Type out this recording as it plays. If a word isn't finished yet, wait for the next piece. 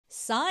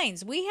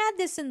signs. We had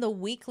this in the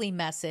weekly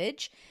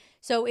message.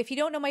 So if you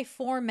don't know my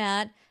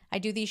format, I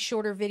do these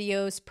shorter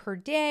videos per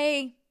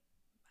day.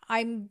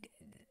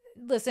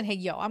 Listen, hey,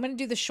 yo, I'm going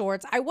to do the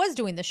shorts. I was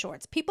doing the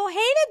shorts. People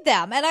hated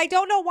them, and I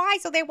don't know why.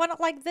 So they want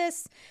it like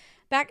this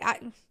back.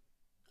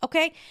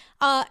 Okay.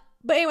 But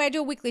anyway, I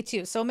do a weekly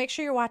too. So make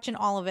sure you're watching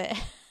all of it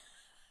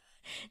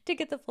to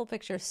get the full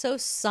picture. So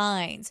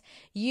signs.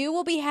 You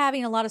will be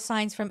having a lot of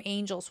signs from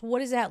angels. What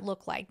does that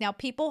look like? Now,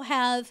 people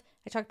have,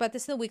 I talked about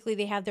this in the weekly,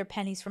 they have their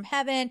pennies from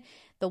heaven,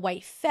 the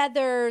white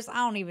feathers. I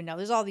don't even know.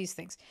 There's all these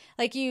things.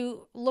 Like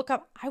you look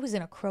up, I was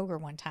in a Kroger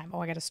one time.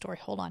 Oh, I got a story.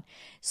 Hold on.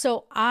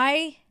 So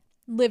I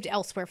lived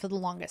elsewhere for the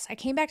longest. I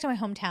came back to my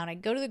hometown. I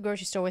go to the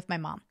grocery store with my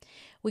mom.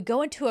 We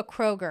go into a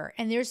Kroger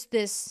and there's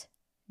this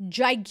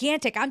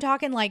gigantic, I'm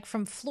talking like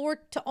from floor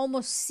to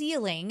almost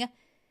ceiling,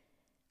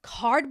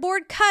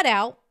 cardboard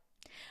cutout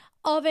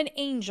of an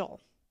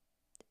angel.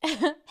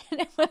 And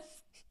it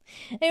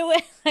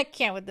was, I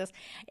can't with this.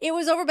 It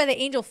was over by the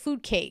angel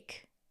food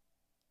cake.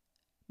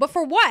 But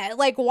for what?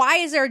 Like, why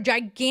is there a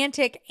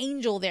gigantic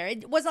angel there?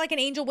 It wasn't like an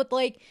angel with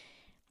like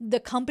the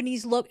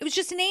company's logo. It was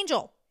just an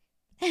angel.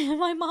 And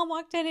my mom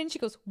walked in and she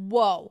goes,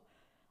 whoa,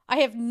 I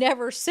have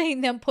never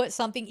seen them put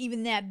something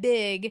even that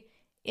big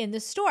in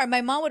the store.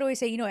 My mom would always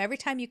say, you know, every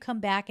time you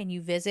come back and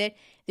you visit,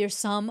 there's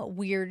some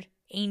weird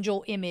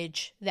angel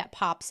image that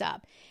pops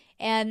up.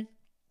 And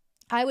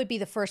I would be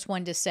the first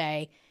one to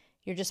say,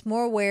 you're just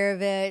more aware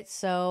of it.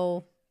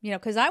 So, you know,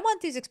 because I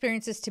want these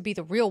experiences to be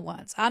the real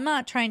ones. I'm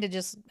not trying to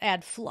just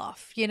add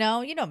fluff, you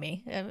know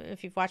me,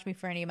 if you've watched me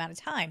for any amount of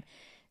time.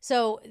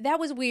 So that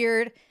was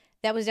weird.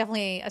 That was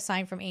definitely a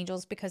sign from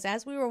angels, because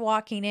as we were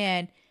walking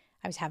in,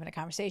 I was having a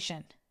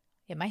conversation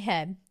in my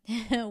head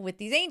with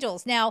these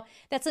angels. Now,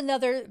 that's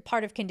another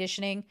part of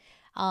conditioning.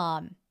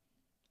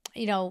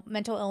 You know,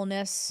 mental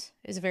illness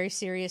is a very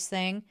serious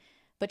thing,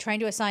 but trying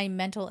to assign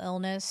mental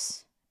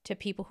illness to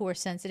people who are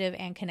sensitive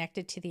and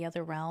connected to the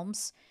other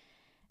realms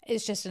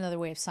is just another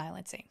way of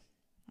silencing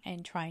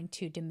and trying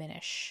to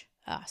diminish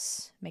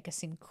us, make us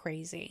seem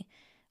crazy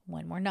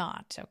when we're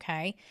not,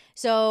 okay?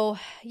 So,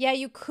 yeah,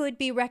 you could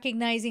be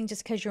recognizing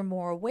just because you're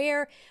more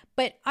aware,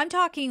 but I'm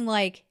talking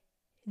like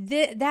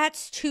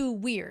that's too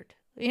weird.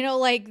 You know,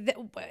 like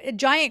a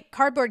giant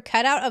cardboard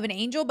cutout of an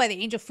angel by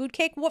the angel food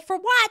cake. What for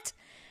what?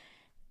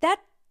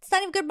 That's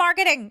not even good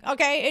marketing,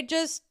 okay? It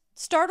just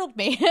startled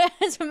me,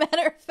 as a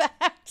matter of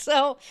fact.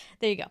 So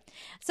there you go.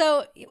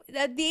 So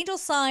the angel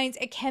signs,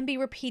 it can be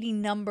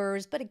repeating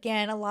numbers, but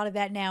again, a lot of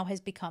that now has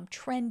become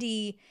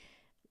trendy.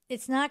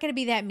 It's not going to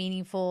be that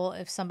meaningful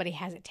if somebody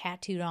has it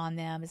tattooed on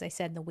them, as I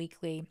said in the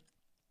weekly,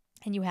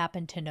 and you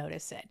happen to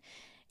notice it.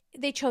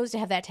 They chose to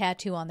have that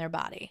tattoo on their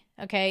body,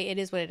 okay? It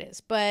is what it is.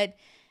 But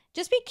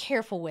just be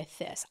careful with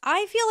this.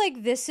 I feel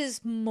like this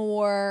is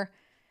more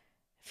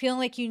feeling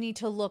like you need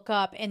to look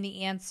up and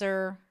the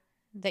answer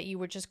that you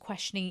were just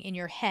questioning in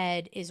your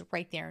head is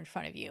right there in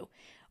front of you.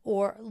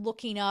 Or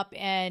looking up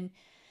and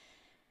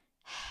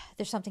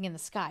there's something in the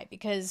sky,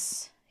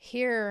 because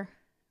here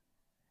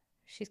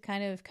she's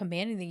kind of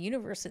commanding the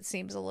universe, it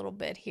seems, a little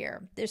bit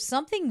here. There's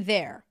something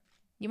there.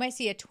 You might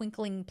see a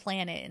twinkling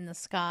planet in the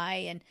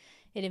sky and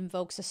it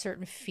invokes a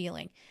certain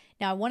feeling.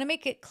 Now, I want to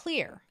make it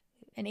clear,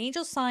 an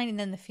angel sign and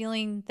then the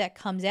feeling that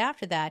comes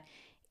after that,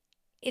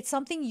 it's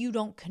something you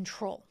don't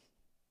control.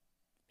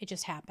 It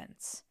just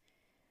happens.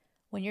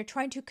 When you're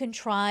trying to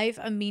contrive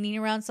a meaning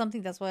around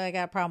something, that's why I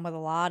got a problem with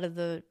a lot of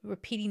the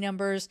repeating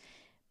numbers.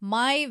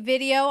 My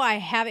video, I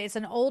have it. It's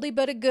an oldie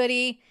but a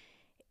goodie.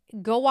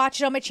 Go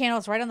watch it on my channel.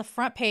 It's right on the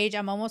front page.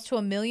 I'm almost to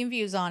 1 million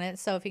views on it.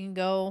 So if you can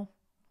go,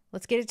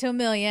 let's get it to 1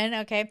 million.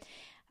 Okay.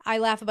 I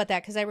laugh about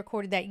that because I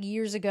recorded that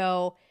years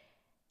ago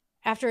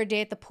after a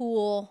day at the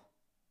pool.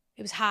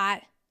 It was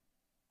hot.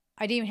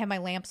 I didn't even have my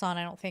lamps on,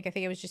 I don't think. I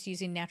think I was just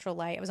using natural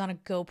light. I was on a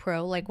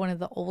GoPro, like one of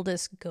the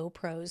oldest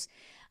GoPros.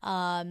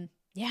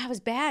 Yeah, it was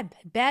bad.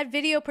 Bad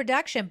video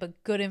production,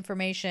 but good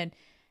information.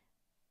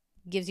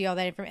 Gives you all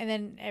that information.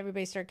 And then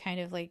everybody started kind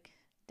of like,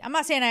 I'm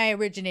not saying I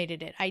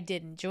originated it. I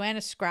didn't.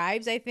 Joanna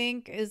Scribes, I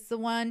think, is the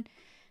one.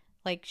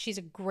 Like, she's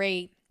a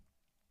great,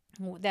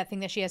 that thing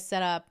that she has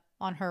set up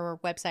on her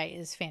website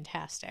is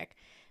fantastic.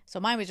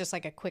 So mine was just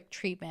like a quick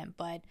treatment,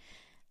 but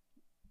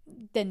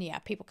then, yeah,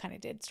 people kind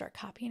of did start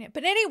copying it.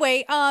 But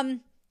anyway,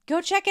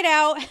 go check it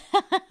out.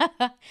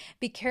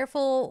 Be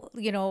careful,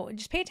 you know,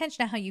 just pay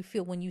attention to how you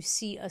feel when you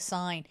see a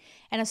sign.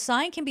 And a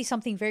sign can be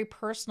something very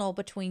personal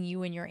between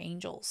you and your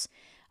angels.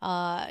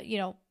 You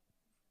know,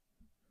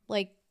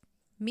 like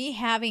me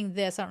having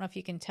this, I don't know if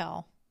you can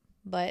tell,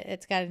 but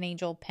it's got an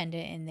angel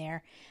pendant in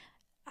there.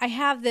 I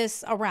have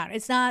this around.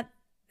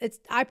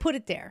 I put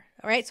it there.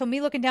 All right. So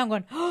me looking down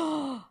going,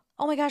 oh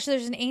my gosh,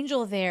 there's an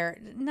angel there.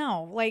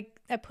 No, like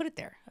I put it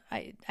there.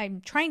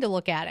 I'm trying to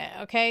look at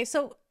it. Okay.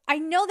 So I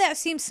know that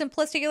seems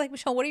simplistic. You're like,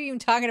 Michelle, what are you even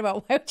talking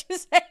about? Why would you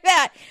say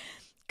that?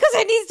 Because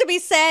it needs to be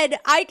said.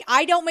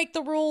 I don't make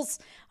the rules.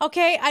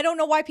 Okay. I don't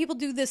know why people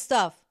do this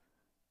stuff.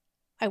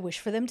 I wish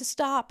for them to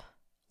stop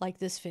like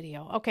this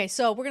video. Okay.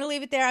 So we're going to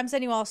leave it there. I'm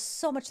sending you all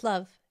so much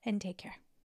love and take care.